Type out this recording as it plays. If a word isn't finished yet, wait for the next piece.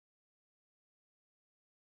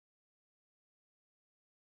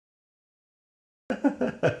Hey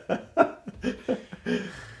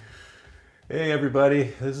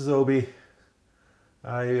everybody, this is Obi.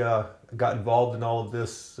 I got involved in all of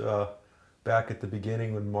this back at the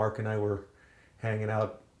beginning when Mark and I were hanging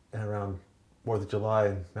out around 4th of July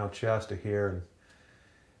in Mount Shasta here. And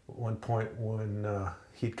at one point when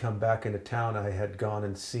he'd come back into town, I had gone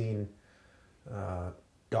and seen uh,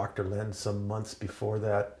 Dr. Len some months before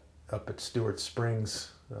that up at Stewart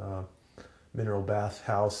Springs Mineral Bath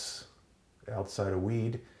House outside of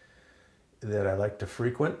Weed that I like to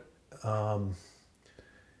frequent. Um,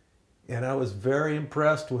 and I was very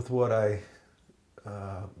impressed with what I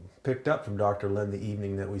uh, picked up from Dr. Len the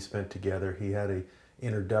evening that we spent together. He had a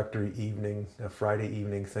introductory evening, a Friday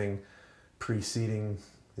evening thing preceding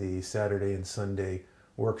the Saturday and Sunday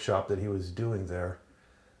workshop that he was doing there.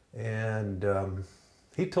 And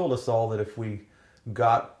he told us all that if we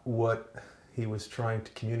got what he was trying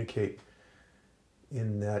to communicate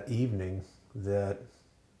in that evening, that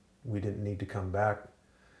we didn't need to come back.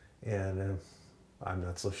 And I'm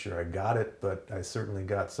not so sure I got it, but I certainly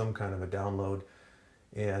got some kind of a download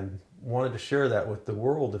and wanted to share that with the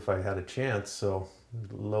world if I had a chance. So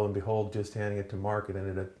lo and behold, just handing it to Mark, it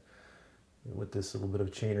ended up with this little bit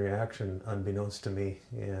of chain reaction unbeknownst to me.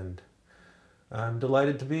 And I'm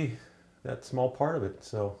delighted to be that small part of it.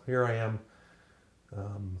 So here I am,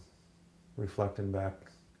 um, reflecting back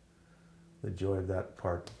the joy of that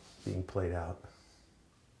part being played out.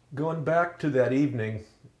 Going back to that evening,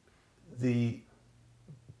 the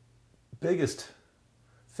biggest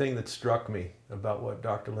thing that struck me about what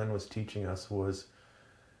Dr. Len was teaching us was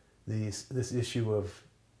this issue of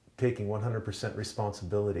taking 100%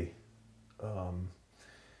 responsibility. Um,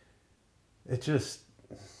 it just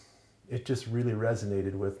it just really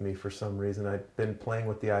resonated with me for some reason. I'd been playing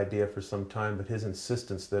with the idea for some time, but his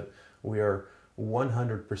insistence that we are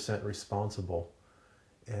 100% responsible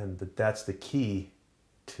and that's the key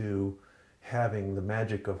to having the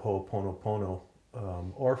magic of Ho'oponopono,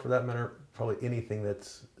 or for that matter, probably anything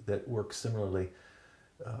that works similarly,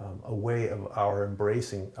 a way of our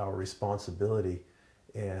embracing our responsibility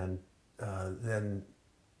and then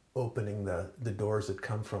opening the doors that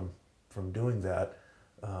come from doing that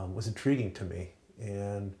was intriguing to me.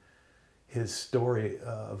 And his story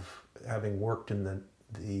of having worked in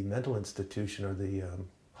the mental institution or the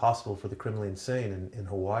hospital for the criminally insane in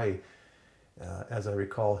Hawaii, as I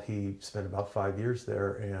recall, he spent about 5 years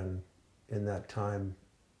there, and in that time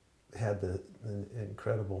had an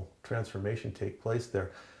incredible transformation take place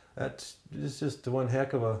there. That's just one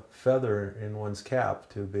heck of a feather in one's cap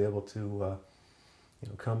to be able to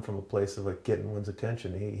come from a place of like getting one's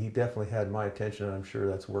attention. He definitely had my attention, and I'm sure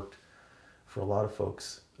that's worked for a lot of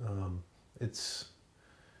folks. It's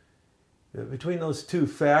between those two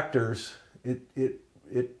factors,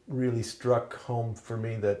 it really struck home for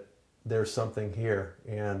me that there's something here.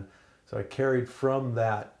 And so I carried from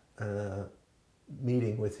that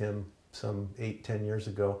meeting with him some 8-10 years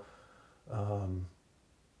ago, and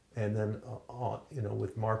then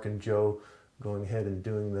with Mark and Joe going ahead and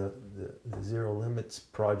doing the Zero Limits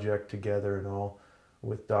project together and all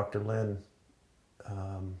with Dr. Len,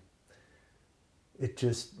 it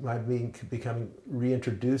just, my being becoming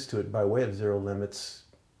reintroduced to it by way of Zero Limits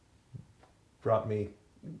brought me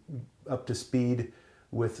up to speed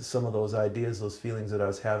with some of those ideas, those feelings that I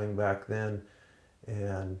was having back then.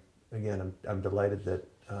 And again, I'm delighted that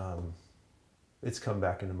it's come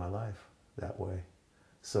back into my life that way,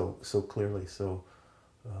 so clearly. So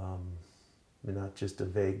not just a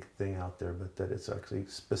vague thing out there, but that it's actually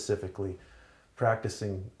specifically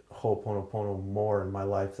practicing Ho'oponopono more in my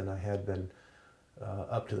life than I had been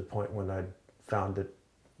up to the point when I found that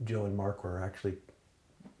Joe and Mark were actually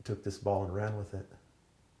took this ball and ran with it.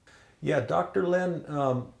 Yeah, Dr. Len,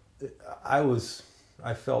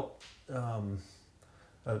 I felt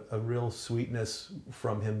a real sweetness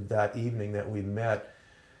from him that evening that we met.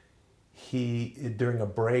 During a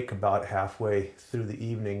break about halfway through the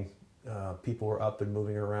evening, people were up and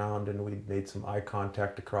moving around, and we made some eye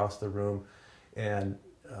contact across the room. And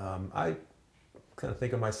I kind of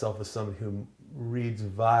think of myself as someone who reads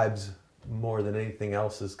vibes more than anything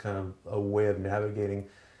else, as kind of a way of navigating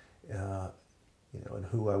and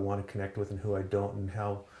who I want to connect with and who I don't, and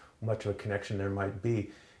how much of a connection there might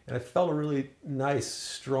be. And I felt a really nice,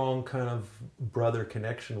 strong kind of brother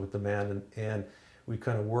connection with the man, and we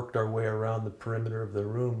kind of worked our way around the perimeter of the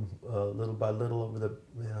room little by little over the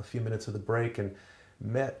few minutes of the break, and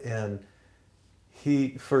met. And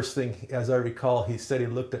he, first thing, as I recall, he said he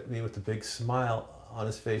looked at me with a big smile on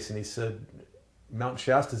his face, and he said, "Mount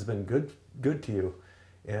Shasta's been good to you."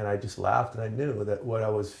 And I just laughed, and I knew that what I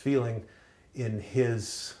was feeling in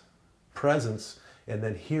his presence and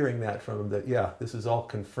then hearing that from him, that yeah, this is all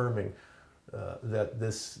confirming that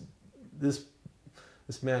this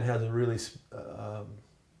man has a really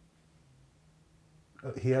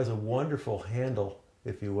he has a wonderful handle,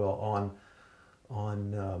 if you will,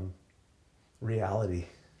 on reality,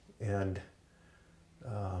 and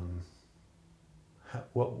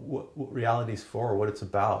what reality's for, what it's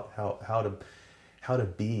about, how to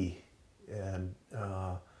be, and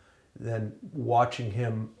then watching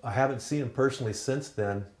him. I haven't seen him personally since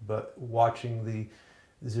then, but watching the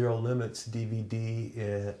Zero Limits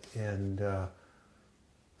DVD and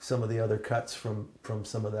some of the other cuts from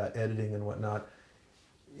some of that editing and whatnot,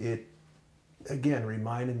 it again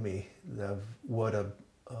reminded me of what a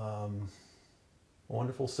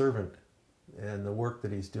wonderful servant and the work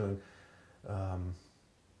that he's doing.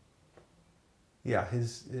 Yeah,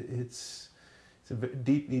 it's a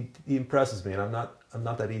deep. He impresses me, and I'm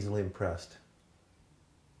not that easily impressed.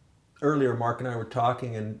 Earlier, Mark and I were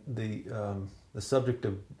talking, and the subject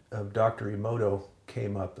of Dr. Emoto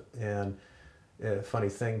came up, and funny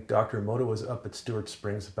thing, Dr. Emoto was up at Stewart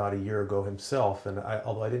Springs about a year ago himself, and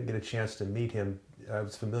although I didn't get a chance to meet him, I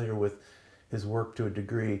was familiar with his work to a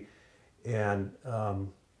degree, and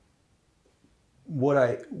what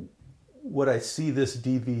I see this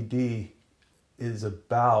DVD is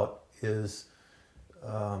about is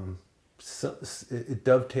it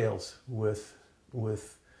dovetails with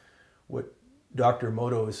what Dr.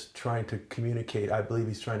 Emoto is trying to communicate. I believe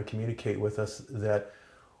he's trying to communicate with us that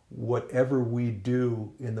whatever we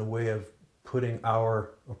do in the way of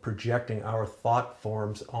projecting our thought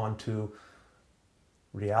forms onto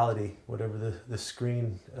reality, whatever the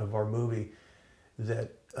screen of our movie,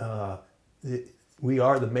 that we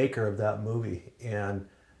are the maker of that movie, and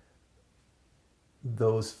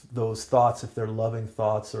those thoughts, if they're loving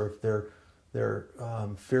thoughts or if they're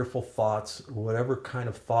fearful thoughts, whatever kind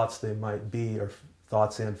of thoughts they might be, or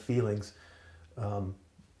thoughts and feelings,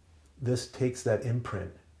 this takes that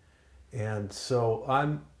imprint. And so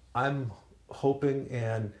I'm hoping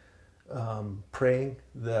and praying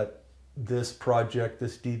that this project,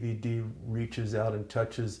 this DVD, reaches out and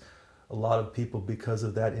touches a lot of people because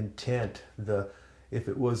of that intent. If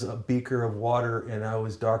it was a beaker of water and I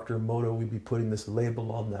was Dr. Emoto, we'd be putting this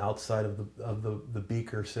label on the outside of the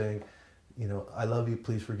beaker saying, you know, I love you,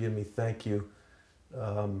 please forgive me, thank you.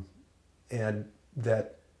 And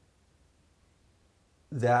that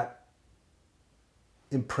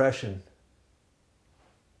impression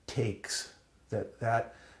takes,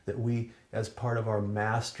 that we, as part of our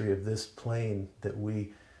mastery of this plane, that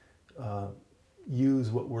we use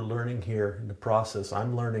what we're learning here in the process.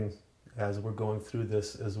 I'm learning as we're going through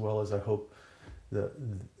this, as well as I hope that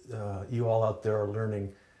you all out there are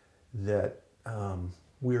learning, that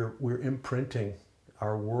we're imprinting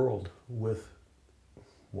our world with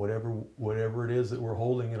whatever it is that we're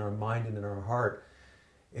holding in our mind and in our heart.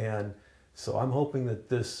 And so I'm hoping that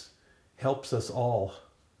this helps us all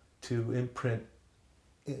to imprint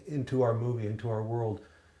into our movie, into our world,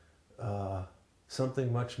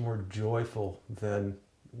 something much more joyful than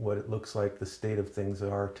what it looks like the state of things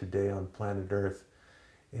are today on planet Earth.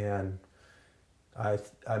 And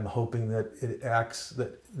I'm hoping that it acts,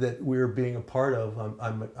 that we're being a part of.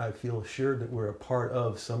 I feel assured that we're a part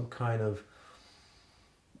of some kind of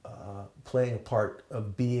playing a part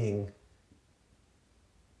of being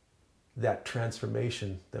that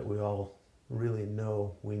transformation that we all really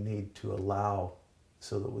know we need to allow,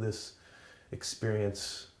 so that this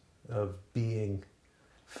experience of being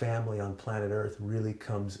family on planet Earth really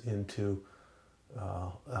comes into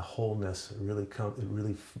a wholeness.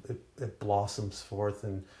 It blossoms forth,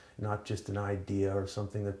 and not just an idea or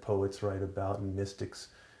something that poets write about and mystics,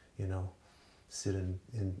 you know, sit in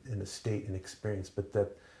a state and experience, but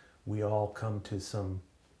that we all come to some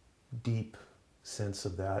deep sense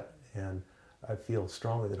of that. And I feel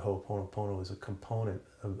strongly that Ho'oponopono is a component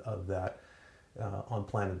of that on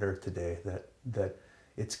planet Earth today, that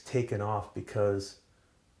it's taken off because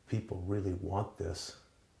people really want this.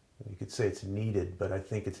 You could say it's needed, but I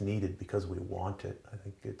think it's needed because we want it. I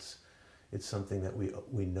think it's something that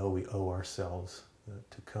we know we owe ourselves,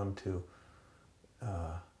 to come to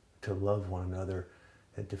love one another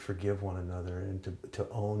and to forgive one another and to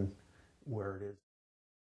own where it is.